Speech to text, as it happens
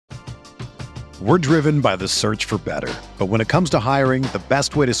We're driven by the search for better. But when it comes to hiring, the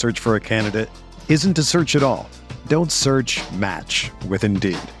best way to search for a candidate isn't to search at all. Don't search, match with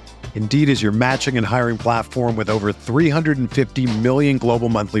Indeed. Indeed is your matching and hiring platform with over 350 million global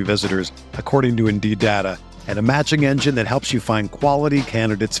monthly visitors, according to Indeed data, and a matching engine that helps you find quality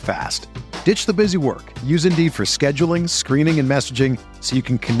candidates fast. Ditch the busy work. Use Indeed for scheduling, screening, and messaging so you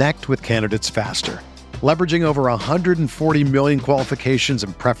can connect with candidates faster. Leveraging over 140 million qualifications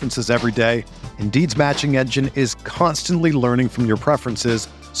and preferences every day, Indeed's matching engine is constantly learning from your preferences,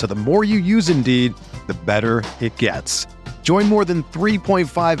 so the more you use Indeed, the better it gets. Join more than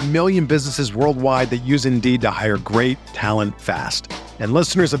 3.5 million businesses worldwide that use Indeed to hire great talent fast. And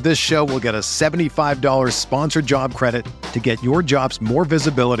listeners of this show will get a $75 sponsored job credit to get your jobs more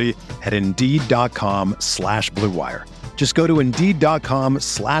visibility at Indeed.com/Blue Wire. Just go to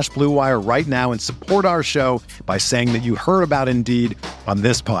Indeed.com/Blue Wire right now and support our show by saying that you heard about Indeed on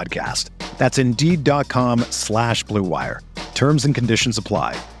this podcast. That's Indeed.com/Blue Wire. Terms and conditions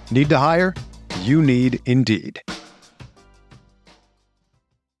apply. Need to hire? You need Indeed.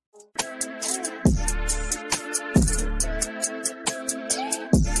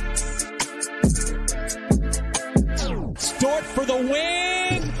 Dort for the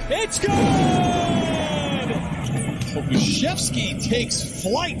win. It's good! Pokuševski takes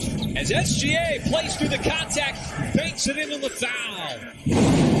flight as SGA plays through the contact, banks it into the foul.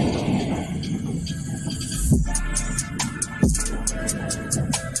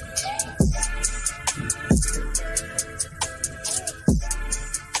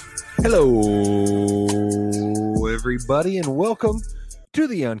 Hello, everybody, and welcome to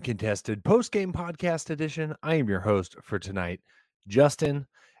the Uncontested Postgame Podcast Edition. I am your host for tonight, Justin,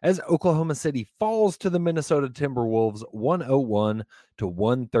 as Oklahoma City falls to the Minnesota Timberwolves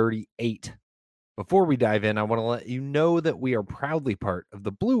 101-138. Before we dive in, I want to let you know that we are proudly part of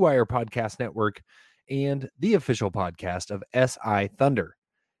the Blue Wire Podcast Network and the official podcast of SI Thunder.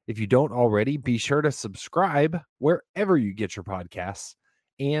 If you don't already, be sure to subscribe wherever you get your podcasts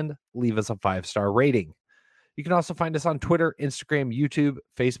and leave us a 5-star rating. You can also find us on Twitter, Instagram, YouTube,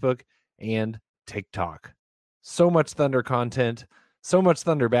 Facebook, and TikTok. So much Thunder content, so much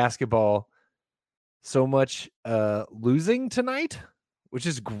Thunder basketball, so much losing tonight, which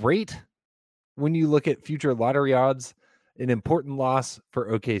is great when you look at future lottery odds. An important loss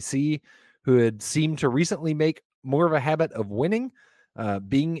for OKC, who had seemed to recently make more of a habit of winning,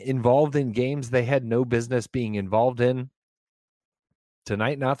 being involved in games they had no business being involved in.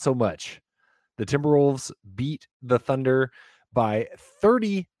 Tonight, not so much. The Timberwolves beat the Thunder by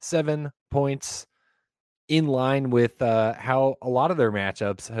 37 points, in line with how a lot of their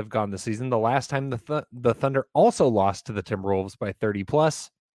matchups have gone this season. The last time the Thunder also lost to the Timberwolves by 30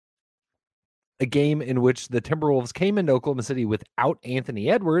 plus, a game in which the Timberwolves came into Oklahoma City without Anthony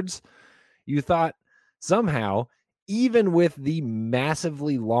Edwards. You thought somehow, even with the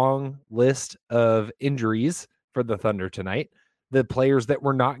massively long list of injuries for the Thunder tonight, the players that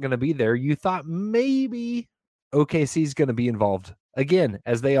were not going to be there, you thought maybe OKC is going to be involved again,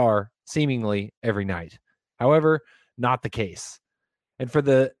 as they are seemingly every night. However, not the case. And for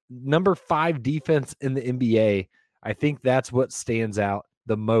the number 5 defense in the NBA, I think that's what stands out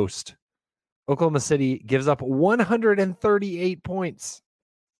the most. Oklahoma City gives up 138 points,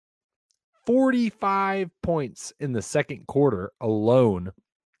 45 points in the second quarter alone,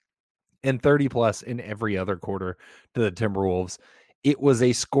 and 30 plus in every other quarter to the Timberwolves. It was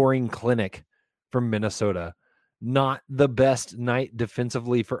a scoring clinic from Minnesota. Not the best night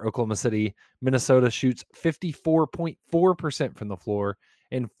defensively for Oklahoma City. Minnesota shoots 54.4% from the floor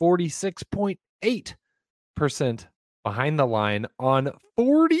and 46.8% behind the line on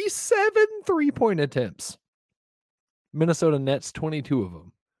 47 three-point attempts. Minnesota nets 22 of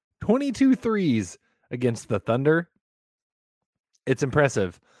them. 22 threes against the Thunder. It's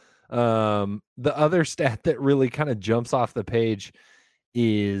impressive. The other stat that really kind of jumps off the page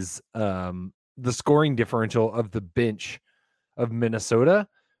is the scoring differential of the bench of Minnesota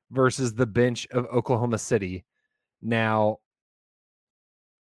versus the bench of Oklahoma City. Now,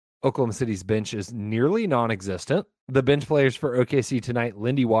 Oklahoma City's bench is nearly non-existent. The bench players for OKC tonight: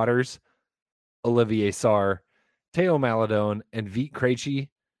 Lindy Waters, Olivier Sarr, Teo Maladone, and Vit Krejci.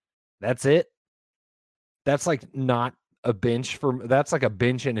 That's it. That's like not a bench that's like a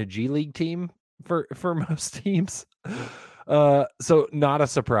bench in a G League team for most teams. So not a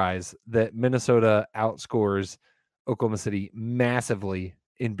surprise that Minnesota outscores Oklahoma City massively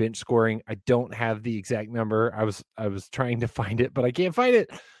in bench scoring. I don't have the exact number. I was trying to find it, but I can't find it.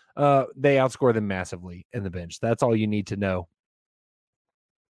 They outscore them massively in the bench. That's all you need to know.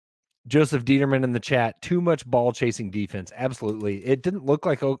 Joseph Dieterman in the chat, too much ball chasing defense. Absolutely. It didn't look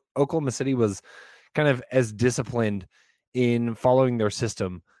like Oklahoma City was kind of as disciplined in following their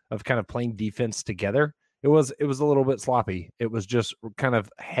system of kind of playing defense together. It was a little bit sloppy. It was just kind of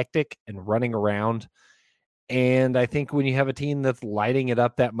hectic and running around. And I think when you have a team that's lighting it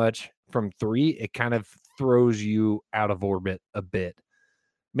up that much from three, it kind of throws you out of orbit a bit.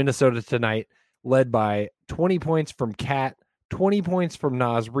 Minnesota tonight led by 20 points from Cat, 20 points from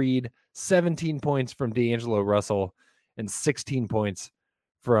Naz Reid, 17 points from D'Angelo Russell, and 16 points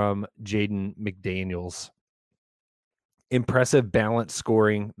from Jaden McDaniels. Impressive balanced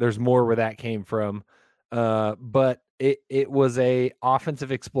scoring. There's more where that came from. But it was a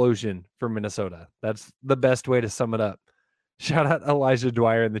offensive explosion for Minnesota. That's the best way to sum it up. Shout out Elijah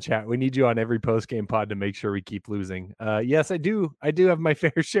Dwyer in the chat. We need you on every post-game pod to make sure we keep losing. Yes, I do. I do have my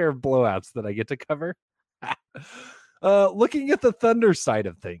fair share of blowouts that I get to cover. Looking at the Thunder side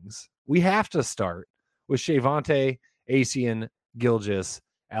of things, we have to start with Shavonte, Asian, Gilgeous,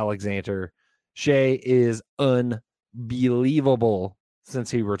 Alexander. Shea is unbelievable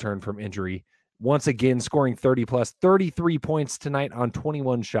since he returned from injury. Once again, scoring 30 plus, 33 points tonight on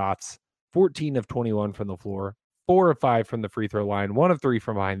 21 shots, 14 of 21 from the floor, 4 of 5 from the free throw line, 1 of 3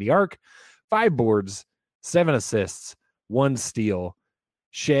 from behind the arc, 5 boards, 7 assists, 1 steal.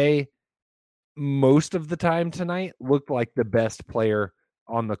 Shea, most of the time tonight, looked like the best player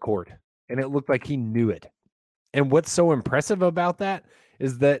on the court, and it looked like he knew it. And what's so impressive about that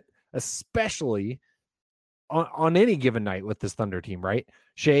is that, especially on any given night with this Thunder team, right?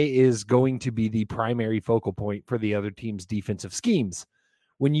 Shea is going to be the primary focal point for the other team's defensive schemes.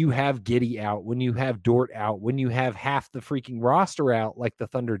 When you have Giddey out, when you have Dort out, when you have half the freaking roster out like the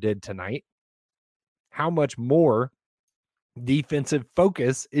Thunder did tonight, how much more defensive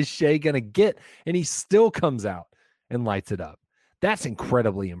focus is Shea going to get? And he still comes out and lights it up. That's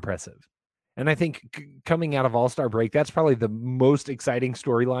incredibly impressive. And I think coming out of All-Star break, that's probably the most exciting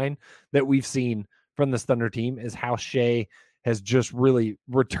storyline that we've seen from this Thunder team, is how Shea has just really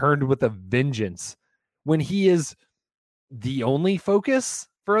returned with a vengeance when he is the only focus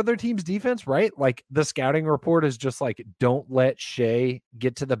for other teams' defense, right? Like, the scouting report is just like, don't let Shea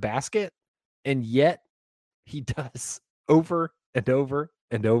get to the basket. And yet he does over and over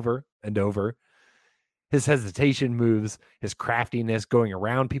and over and over. His hesitation moves, his craftiness, going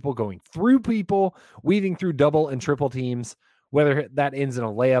around people, going through people, weaving through double and triple teams, whether that ends in a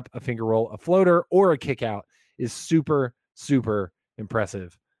layup, a finger roll, a floater, or a kick out, is super, super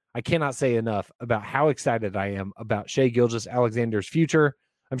impressive. I cannot say enough about how excited I am about Shai Gilgeous-Alexander's future.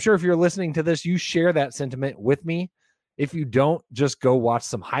 I'm sure if you're listening to this, you share that sentiment with me. If you don't, just go watch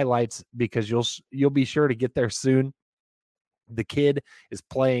some highlights, because you'll be sure to get there soon. The kid is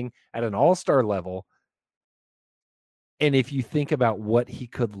playing at an all-star level. And if you think about what he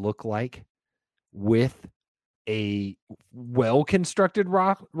could look like with a well-constructed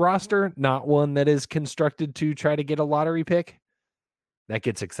roster, not one that is constructed to try to get a lottery pick, that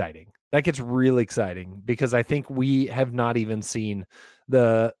gets exciting. That gets really exciting, because I think we have not even seen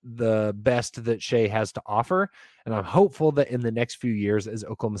the best that Shea has to offer. And I'm hopeful that in the next few years, as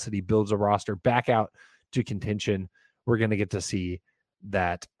Oklahoma City builds a roster back out to contention, we're going to get to see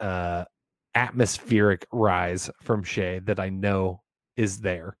that atmospheric rise from Shea that I know is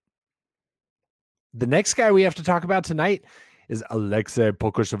there. The next guy we have to talk about tonight is Alexei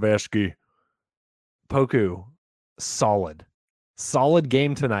Pokusevsky. Poku, solid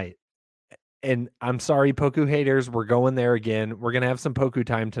game tonight. And I'm sorry, Poku haters, we're going there again. We're going to have some Poku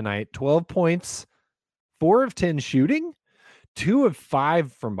time tonight. 12 points, 4 of 10 shooting, 2 of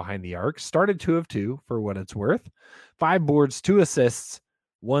 5 from behind the arc. Started 2 of 2 for what it's worth. 5 boards, 2 assists,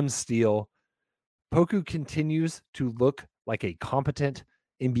 1 steal. Poku continues to look like a competent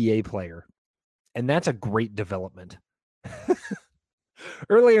NBA player. And that's a great development.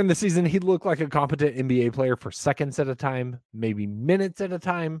 Earlier in the season, he looked like a competent NBA player for seconds at a time, maybe minutes at a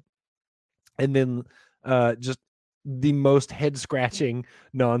time. And then just the most head-scratching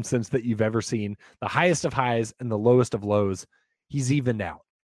nonsense that you've ever seen. The highest of highs and the lowest of lows. He's evened out.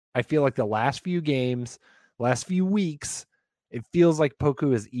 I feel like the last few games, last few weeks, it feels like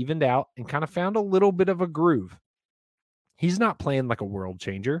Poku has evened out and kind of found a little bit of a groove. He's not playing like a world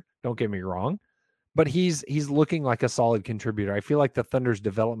changer, don't get me wrong, but he's looking like a solid contributor. I feel like the Thunder's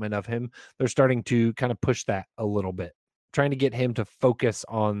development of him, they're starting to kind of push that a little bit, trying to get him to focus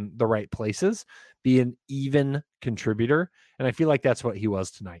on the right places, be an even contributor, and I feel like that's what he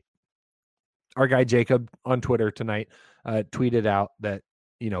was tonight. Our guy Jacob on Twitter tonight tweeted out that,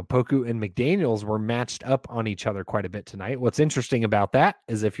 Poku and McDaniels were matched up on each other quite a bit tonight. What's interesting about that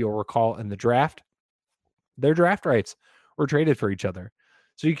is, if you'll recall in the draft, their draft rights were traded for each other.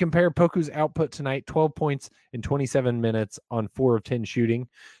 So you compare Poku's output tonight, 12 points in 27 minutes on 4 of 10 shooting,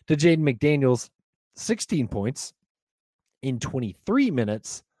 to Jaden McDaniels, 16 points in 23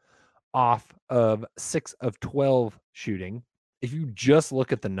 minutes off of 6 of 12 shooting. If you just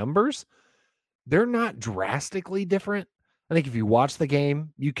look at the numbers, they're not drastically different. I think if you watch the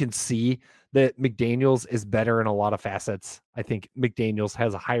game, you can see that McDaniels is better in a lot of facets. I think McDaniels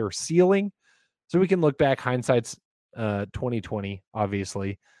has a higher ceiling. So we can look back, hindsight's 2020,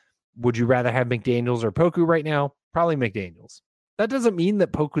 obviously. Would you rather have McDaniels or Poku right now? Probably McDaniels. That doesn't mean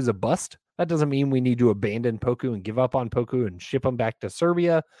that Poku's a bust. That doesn't mean we need to abandon Poku and give up on Poku and ship him back to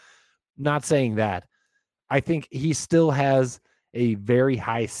Serbia. Not saying that. I think he still has a very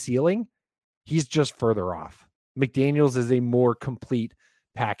high ceiling. He's just further off. McDaniels is a more complete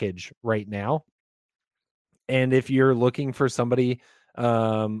package right now. And if you're looking for somebody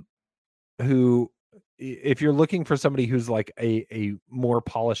who's like a more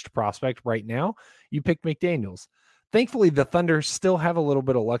polished prospect right now, you pick McDaniels. Thankfully, the Thunder still have a little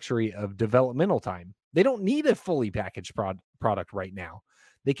bit of luxury of developmental time. They don't need a fully packaged product right now.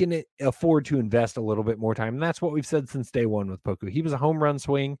 They can afford to invest a little bit more time. And that's what we've said since day one with Poku. He was a home run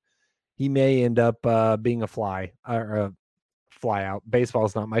swing. He may end up being a fly or a fly out. Baseball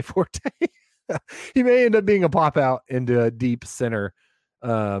is not my forte. He may end up being a pop out into a deep center.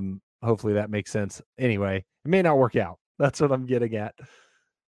 Hopefully that makes sense. Anyway, it may not work out. That's what I'm getting at.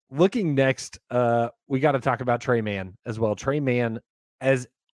 Looking next, we got to talk about Tre Mann as well. Tre Mann as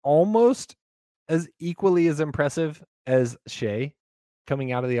almost as equally as impressive as Shea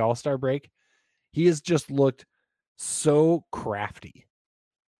coming out of the All-Star break. He has just looked so crafty.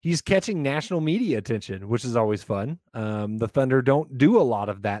 He's catching national media attention, which is always fun. The Thunder don't do a lot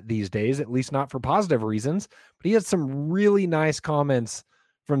of that these days, at least not for positive reasons. But he had some really nice comments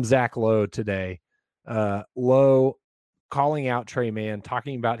from Zach Lowe today. Lowe calling out Tre Mann,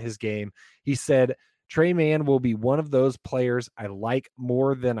 talking about his game. He said, Tre Mann will be one of those players I like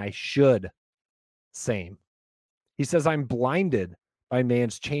more than I should. Same. He says, I'm blinded by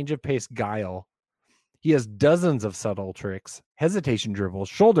Mann's change of pace guile. He has dozens of subtle tricks, hesitation dribbles,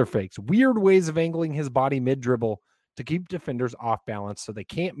 shoulder fakes, weird ways of angling his body mid-dribble to keep defenders off balance so they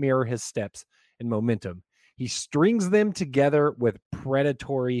can't mirror his steps and momentum. He strings them together with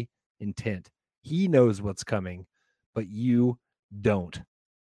predatory intent. He knows what's coming, but you don't.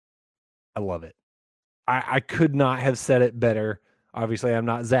 I love it. I could not have said it better. Obviously, I'm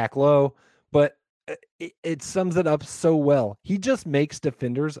not Zach Lowe, but it sums it up so well. He just makes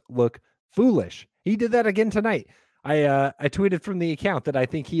defenders look foolish. He did that again tonight. I tweeted from the account that I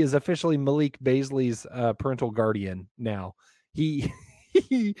think he is officially Malik Beasley's parental guardian now. He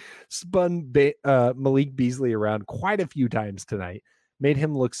spun Malik Beasley around quite a few times tonight, made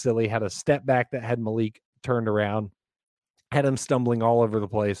him look silly, had a step back that had Malik turned around, had him stumbling all over the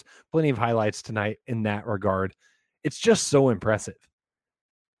place. Plenty of highlights tonight in that regard. It's just so impressive.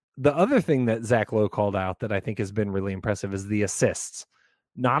 The other thing that Zach Lowe called out that I think has been really impressive is the assists.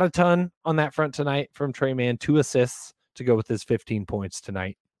 Not a ton on that front tonight from Tre Mann, 2 assists to go with his 15 points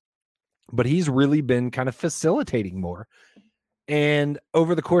tonight. But he's really been kind of facilitating more. And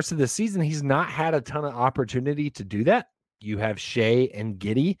over the course of the season, he's not had a ton of opportunity to do that. You have Shea and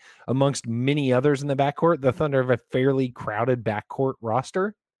Giddey amongst many others in the backcourt. The Thunder have a fairly crowded backcourt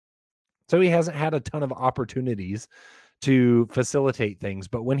roster. So he hasn't had a ton of opportunities to facilitate things.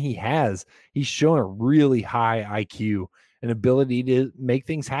 But when he has, he's shown a really high IQ and ability to make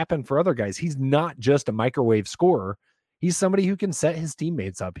things happen for other guys. He's not just a microwave scorer. He's somebody who can set his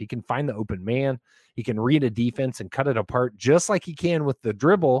teammates up. He can find the open man. He can read a defense and cut it apart just like he can with the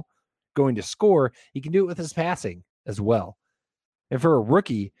dribble going to score. He can do it with his passing as well. And for a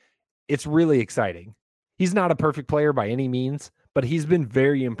rookie, it's really exciting. He's not a perfect player by any means, but he's been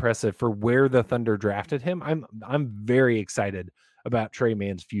very impressive for where the Thunder drafted him. I'm very excited about Tre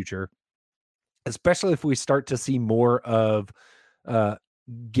Mann's future, especially if we start to see more of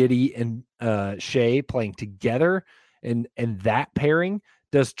Giddey and Shea playing together, and that pairing.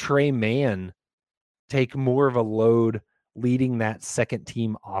 Does Tre Mann take more of a load leading that second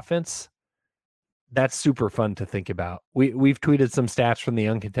team offense? That's super fun to think about. We've tweeted some stats from the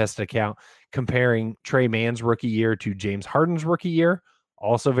uncontested account comparing Tre Mann's rookie year to James Harden's rookie year.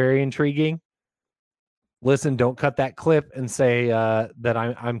 Also very intriguing. Listen, don't cut that clip and say that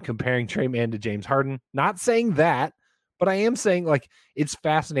I'm comparing Tre Mann to James Harden. Not saying that, but I am saying like it's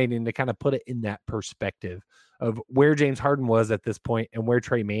fascinating to kind of put it in that perspective of where James Harden was at this point and where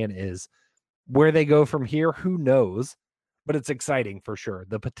Tre Mann is. Where they go from here, who knows? But it's exciting for sure.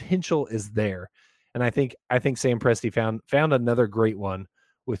 The potential is there. And I think Sam Presti found another great one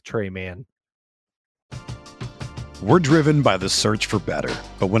with Tre Mann. We're driven by the search for better.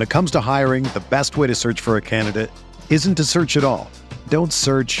 But when it comes to hiring, the best way to search for a candidate isn't to search at all. Don't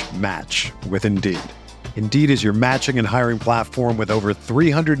search, match with Indeed. Indeed is your matching and hiring platform with over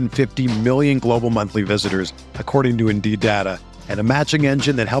 350 million global monthly visitors, according to Indeed data, and a matching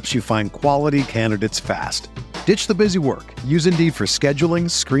engine that helps you find quality candidates fast. Ditch the busy work. Use Indeed for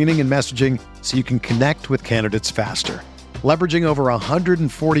scheduling, screening, and messaging so you can connect with candidates faster. Leveraging over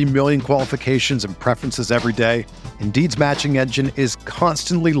 140 million qualifications and preferences every day, Indeed's matching engine is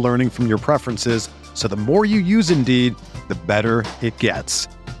constantly learning from your preferences, so the more you use Indeed, the better it gets.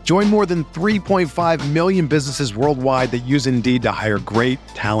 Join more than 3.5 million businesses worldwide that use Indeed to hire great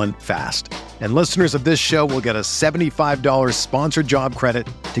talent fast. And listeners of this show will get a $75 sponsored job credit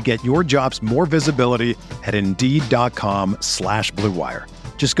to get your jobs more visibility at Indeed.com/Blue Wire.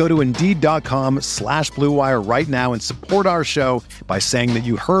 Just go to Indeed.com/Blue Wire right now and support our show by saying that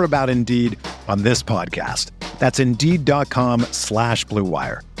you heard about Indeed on this podcast. That's Indeed.com/Blue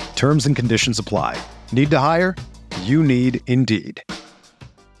Wire. Terms and conditions apply. Need to hire? You need Indeed.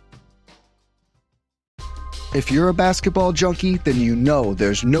 If you're a basketball junkie, then you know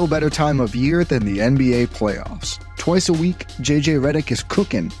there's no better time of year than the NBA playoffs. Twice a week, JJ Redick is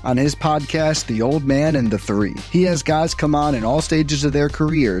cooking on his podcast, The Old Man and the Three. He has guys come on in all stages of their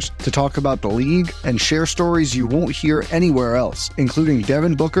careers to talk about the league and share stories you won't hear anywhere else, including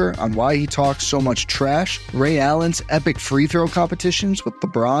Devin Booker on why he talks so much trash, Ray Allen's epic free throw competitions with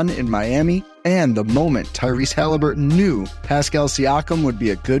LeBron in Miami, and the moment Tyrese Halliburton knew Pascal Siakam would be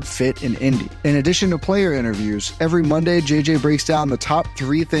a good fit in Indy. In addition to player interviews, every Monday JJ breaks down the top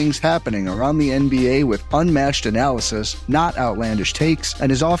 3 things happening around the NBA with unmatched analysis, not outlandish takes,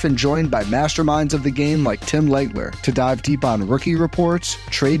 and is often joined by masterminds of the game like Tim Legler to dive deep on rookie reports,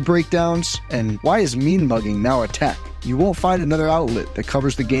 trade breakdowns, and why is mean mugging now a tech? You won't find another outlet that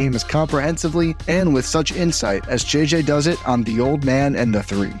covers the game as comprehensively and with such insight as JJ does it on The Old Man and the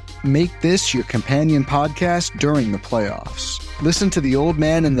Three. Make this your companion podcast during the playoffs. Listen to The Old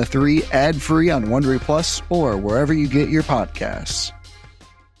Man and the Three ad-free on Wondery Plus or wherever you get your podcasts.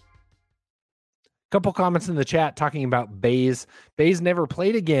 Couple comments in the chat talking about Bays. Bays never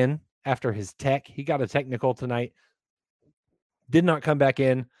played again after his tech. He got a technical tonight. Did not come back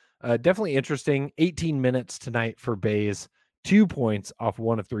in. Definitely interesting. 18 minutes tonight for Bays. 2 points off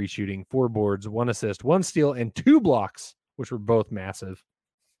 1 of 3 shooting, 4 boards, 1 assist, 1 steal, and 2 blocks, which were both massive.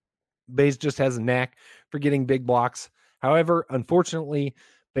 Bays just has a knack for getting big blocks. However, unfortunately,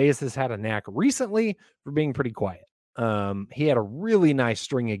 Bays has had a knack recently for being pretty quiet. He had a really nice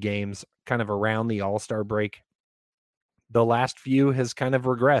string of games kind of around the All-Star break. The last few has kind of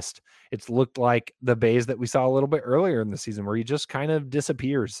regressed. It's looked like the Bays that we saw a little bit earlier in the season where he just kind of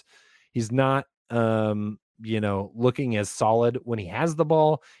disappears. He's not, looking as solid when he has the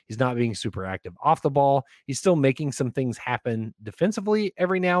ball. He's not being super active off the ball. He's still making some things happen defensively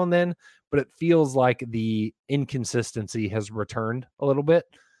every now and then, but it feels like the inconsistency has returned a little bit.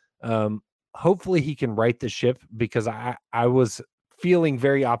 Hopefully he can right the ship because I was feeling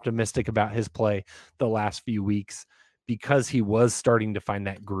very optimistic about his play the last few weeks because he was starting to find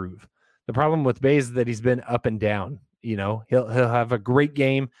that groove. The problem with Bays is that he's been up and down. You know, he'll have a great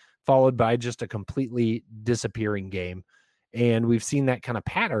game followed by just a completely disappearing game. And we've seen that kind of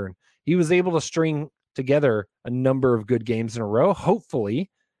pattern. He was able to string together a number of good games in a row. Hopefully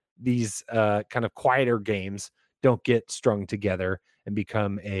these kind of quieter games don't get strung together and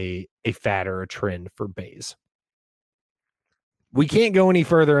become a fad or a trend for Bays. We can't go any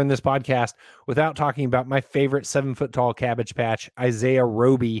further in this podcast without talking about my favorite 7-foot-tall Cabbage Patch, Isaiah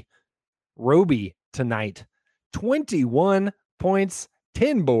Roby. Roby tonight, 21 points,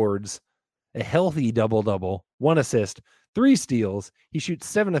 10 boards, a healthy double-double, 1 assist, 3 steals. He shoots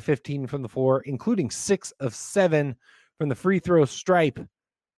 7 of 15 from the floor, including 6 of 7 from the free throw stripe.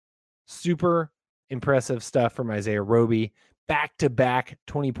 Super impressive stuff from Isaiah Roby. Back-to-back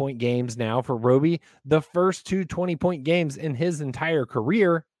 20-point games now for Roby. The first 2 20-point games in his entire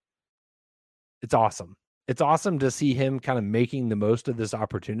career. It's awesome. It's awesome to see him kind of making the most of this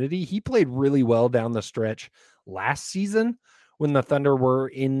opportunity. He played really well down the stretch last season when the Thunder were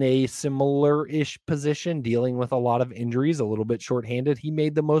in a similar-ish position, dealing with a lot of injuries, a little bit shorthanded. He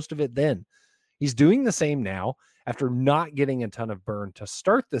made the most of it then. He's doing the same now after not getting a ton of burn to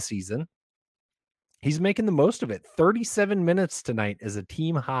start the season. He's making the most of it. 37 minutes tonight is a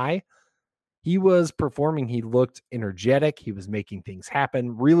team high. He was performing. He looked energetic. He was making things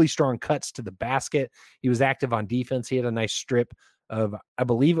happen. Really strong cuts to the basket. He was active on defense. He had a nice strip of, I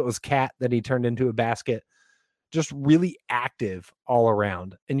believe it was Cat that he turned into a basket. just really active all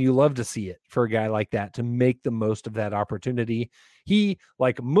around. And you love to see it for a guy like that to make the most of that opportunity. He,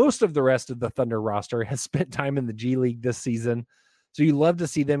 like most of the rest of the Thunder roster, has spent time in the G League this season. So you love to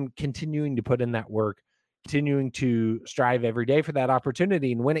see them continuing to put in that work, continuing to strive every day for that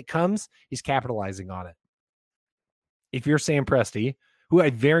opportunity. And when it comes, he's capitalizing on it. If you're Sam Presti, who I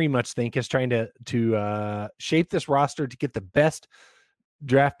very much think is trying to shape this roster to get the best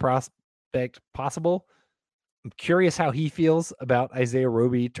draft prospect possible, I'm curious how he feels about Isaiah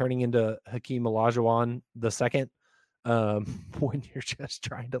Roby turning into Hakeem Olajuwon II when you're just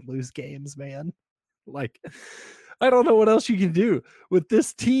trying to lose games, man. Like, I don't know what else you can do with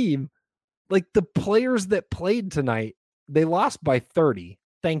this team. Like, the players that played tonight, they lost by 30,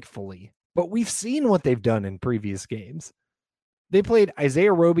 thankfully. But we've seen what they've done in previous games. They played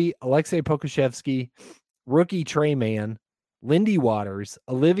Isaiah Roby, Alexei Pokusevsky, rookie Trey Mann, Lindy Waters,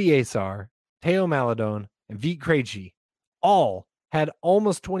 Olivier Sarr, Teo Maladon, and Vit Krejci. All had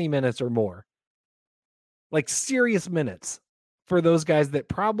almost 20 minutes or more. Like, serious minutes for those guys that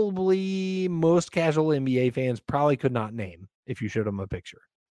probably most casual NBA fans probably could not name if you showed them a picture.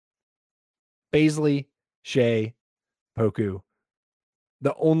 Baisley, Shea, Poku,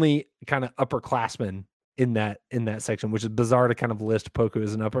 the only kind of upperclassmen in that section, which is bizarre to kind of list Poku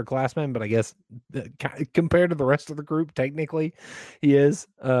as an upperclassman, but I guess compared to the rest of the group, technically he is.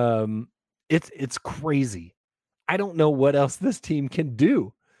 It's crazy. I don't know what else this team can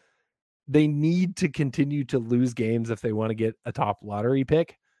do. They need to continue to lose games if they want to get a top lottery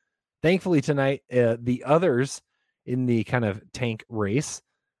pick. Thankfully tonight, the others in the kind of tank race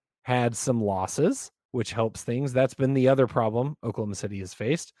had some losses, which helps things. That's been the other problem Oklahoma City has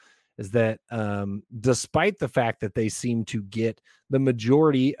faced, is that despite the fact that they seem to get the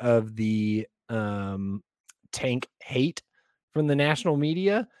majority of the tank hate from the national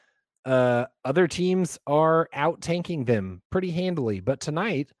media, other teams are out tanking them pretty handily. But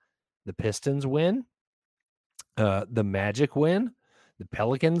tonight, the Pistons win, the Magic win, the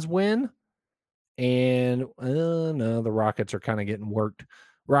Pelicans win, and no, the Rockets are kind of getting worked.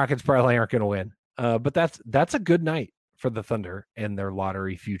 Rockets probably aren't going to win. But that's a good night for the Thunder and their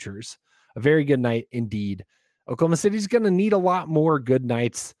lottery futures. A very good night indeed. Oklahoma City's going to need a lot more good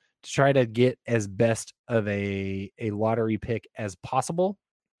nights to try to get as best of a lottery pick as possible.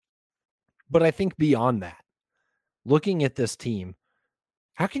 But I think beyond that, looking at this team,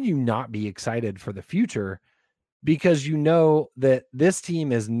 how can you not be excited for the future? Because you know that this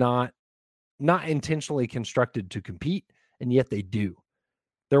team is not intentionally constructed to compete, and yet they do.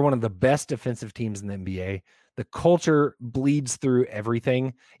 They're one of the best defensive teams in the NBA. The culture bleeds through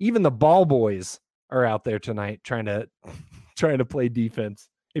everything. Even the ball boys are out there tonight trying to play defense.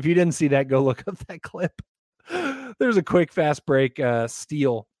 If you didn't see that, go look up that clip. There's a quick fast break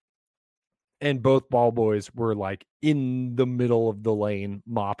steal, and both ball boys were like in the middle of the lane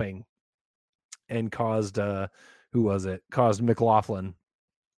mopping, and caused caused McLaughlin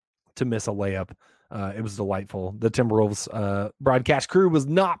to miss a layup. It was delightful. The Timberwolves broadcast crew was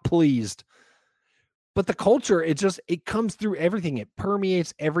not pleased. But the culture, it comes through everything. It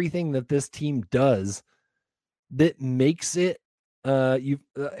permeates everything that this team does that makes it,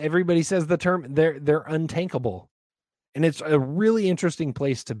 everybody says the term, they're untankable. And it's a really interesting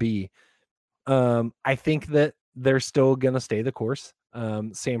place to be. I think that they're still going to stay the course.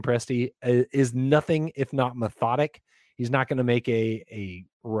 Sam Presti is nothing if not methodic. He's not going to make a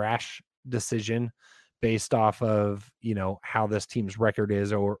rash decision based off of, how this team's record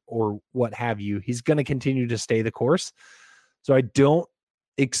is or what have you. He's going to continue to stay the course. So I don't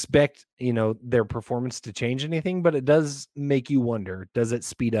expect, their performance to change anything, but it does make you wonder, does it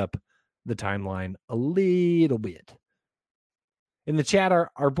speed up the timeline a little bit? In the chat,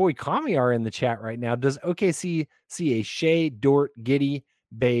 our boy Kami are in the chat right now. Does OKC see a Shea, Dort, Giddey,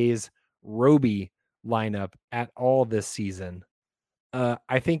 Bays, Roby lineup at all this season?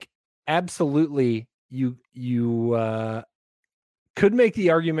 I think absolutely you could make the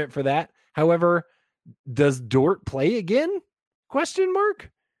argument for that. However, does Dort play again? Question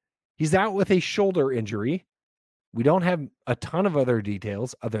mark. He's out with a shoulder injury. We don't have a ton of other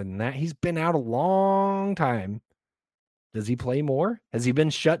details other than that. He's been out a long time. Does he play more? Has he been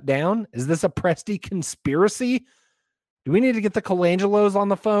shut down? Is this a Presti conspiracy? Do we need to get the Colangelos on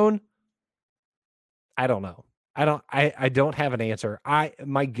the phone? I don't know. I don't have an answer.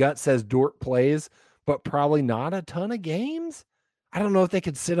 My gut says Dort plays, but probably not a ton of games. I don't know if they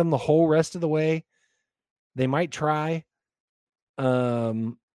could sit him the whole rest of the way. They might try.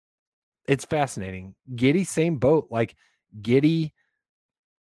 It's fascinating. Giddey, same boat. Like Giddey,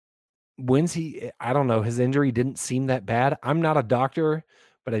 I don't know. His injury didn't seem that bad. I'm not a doctor,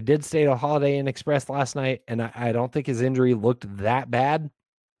 but I did stay at a Holiday Inn Express last night, and I don't think his injury looked that bad.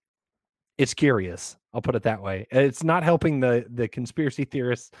 It's curious. I'll put it that way. It's not helping the conspiracy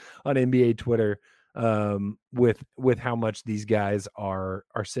theorists on NBA Twitter with how much these guys are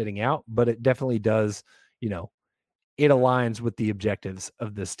sitting out, but it definitely does, it aligns with the objectives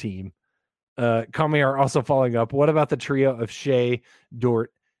of this team. Kami are also following up. What about the trio of Shea,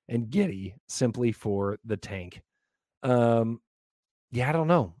 Dort, and Giddey simply for the tank? Yeah, I don't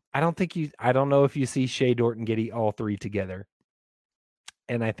know. I don't know if you see Shea, Dort, and Giddey all three together.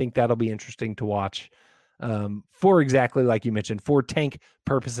 And I think that'll be interesting to watch for exactly like you mentioned, for tank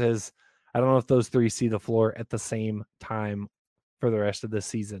purposes. I don't know if those three see the floor at the same time for the rest of this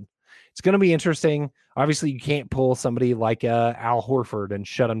season. It's going to be interesting. Obviously, you can't pull somebody like Al Horford and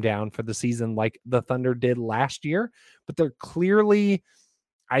shut him down for the season like the Thunder did last year, but they're clearly,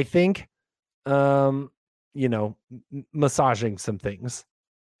 I think, massaging some things.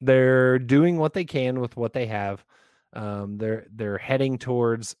 They're doing what they can with what they have. They're heading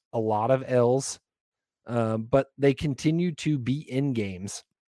towards a lot of L's, but they continue to be in games.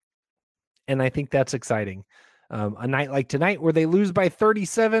 And I think that's exciting. A night like tonight where they lose by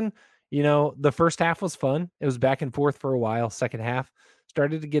 37, the first half was fun. It was back and forth for a while. Second half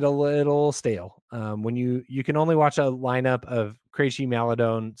started to get a little stale. When you can only watch a lineup of Krejci,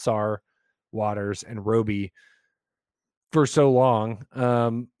 Maladon, Sarr, Waters, and Roby for so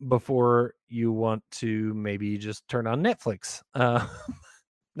long before you want to maybe just turn on Netflix.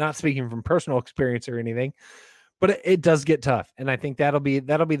 Not speaking from personal experience or anything, but it does get tough. And I think that'll be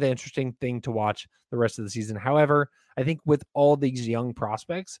the interesting thing to watch the rest of the season. However, I think with all these young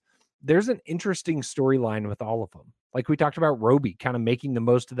prospects, there's an interesting storyline with all of them. Like we talked about Roby kind of making the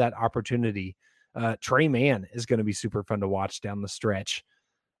most of that opportunity. Trey Mann is going to be super fun to watch down the stretch.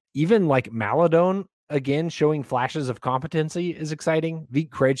 Even like Maladon, again, showing flashes of competency is exciting. Vit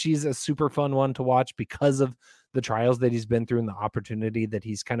Krejci is a super fun one to watch because of the trials that he's been through and the opportunity that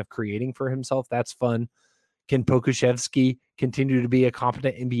he's kind of creating for himself. That's fun. Can Pokusevski continue to be a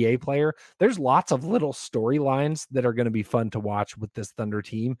competent NBA player? There's lots of little storylines that are going to be fun to watch with this Thunder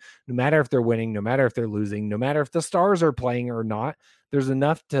team, no matter if they're winning, no matter if they're losing, no matter if the stars are playing or not. There's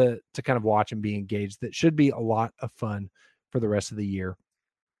enough to kind of watch and be engaged that should be a lot of fun for the rest of the year.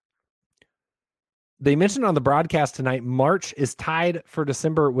 They mentioned on the broadcast tonight, March is tied for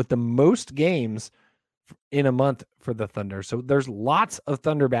December with the most games in a month for the Thunder. So there's lots of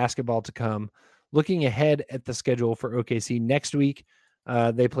Thunder basketball to come. Looking ahead at the schedule for OKC next week,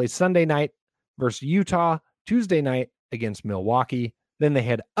 they play Sunday night versus Utah, Tuesday night against Milwaukee. Then they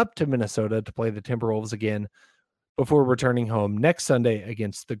head up to Minnesota to play the Timberwolves again before returning home next Sunday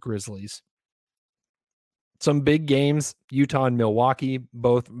against the Grizzlies. Some big games, Utah and Milwaukee,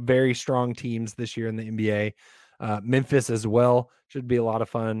 both very strong teams this year in the NBA. Memphis as well should be a lot of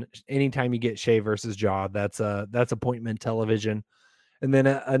fun. Anytime you get Shea versus Ja, that's appointment television. And then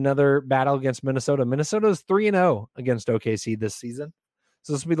another battle against Minnesota. Minnesota's 3-0 against OKC this season.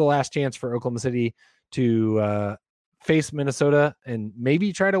 So this will be the last chance for Oklahoma City to face Minnesota and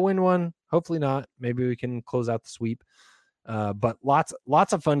maybe try to win one. Hopefully not. Maybe we can close out the sweep. But lots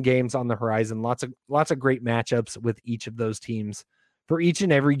of fun games on the horizon. Lots of great matchups with each of those teams for each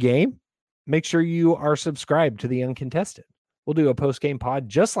and every game. Make sure you are subscribed to the Uncontested. We'll do a post-game pod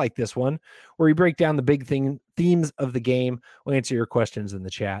just like this one, where we break down the big themes of the game. We'll answer your questions in the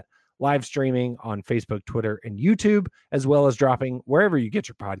chat. Live streaming on Facebook, Twitter, and YouTube, as well as dropping wherever you get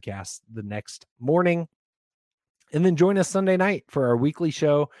your podcasts the next morning. And then join us Sunday night for our weekly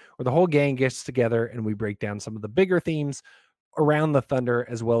show where the whole gang gets together and we break down some of the bigger themes around the Thunder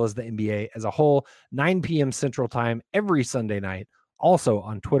as well as the NBA as a whole. 9 p.m. Central Time every Sunday night. Also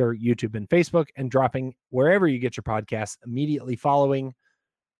on Twitter, YouTube, and Facebook, and dropping wherever you get your podcasts immediately following.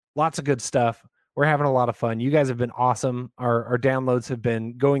 Lots of good stuff. We're having a lot of fun. You guys have been awesome. Our downloads have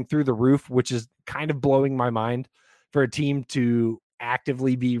been going through the roof, which is kind of blowing my mind for a team to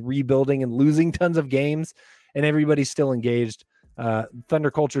actively be rebuilding and losing tons of games, and everybody's still engaged. Thunder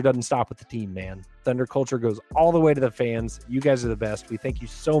culture doesn't stop with the team, man. Thunder culture goes all the way to the fans. You guys are the best. We thank you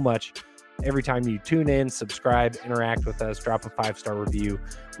so much. Every time you tune in, subscribe, interact with us, drop a 5-star review.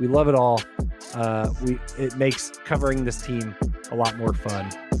 We love it all. It makes covering this team a lot more fun.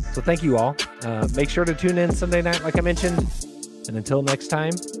 So thank you all. Make sure to tune in Sunday night, like I mentioned. And until next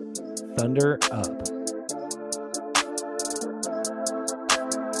time, Thunder up.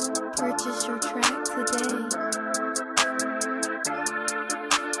 Purchase your track today.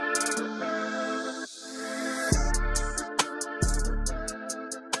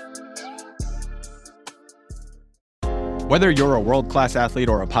 Whether you're a world-class athlete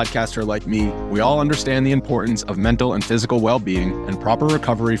or a podcaster like me, we all understand the importance of mental and physical well-being and proper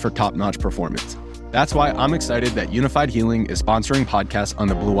recovery for top-notch performance. That's why I'm excited that Unified Healing is sponsoring podcasts on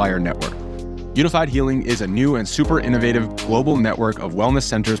the Blue Wire Network. Unified Healing is a new and super innovative global network of wellness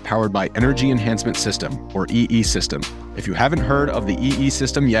centers powered by Energy Enhancement System, or EE System. If you haven't heard of the EE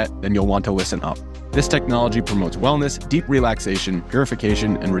System yet, then you'll want to listen up. This technology promotes wellness, deep relaxation,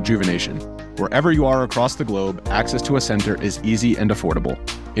 purification, and rejuvenation. Wherever you are across the globe, access to a center is easy and affordable.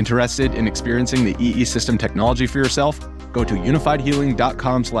 Interested in experiencing the EE System technology for yourself? Go to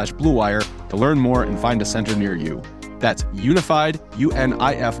unifiedhealing.com/bluewire to learn more and find a center near you. That's unified,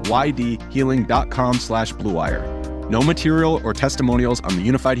 UNIFYD, healing.com/bluewire. No material or testimonials on the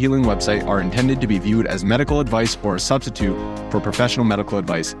Unified Healing website are intended to be viewed as medical advice or a substitute for professional medical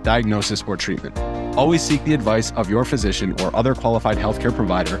advice, diagnosis, or treatment. Always seek the advice of your physician or other qualified healthcare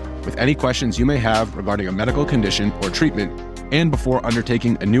provider with any questions you may have regarding a medical condition or treatment and before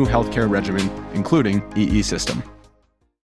undertaking a new healthcare regimen, including EE System.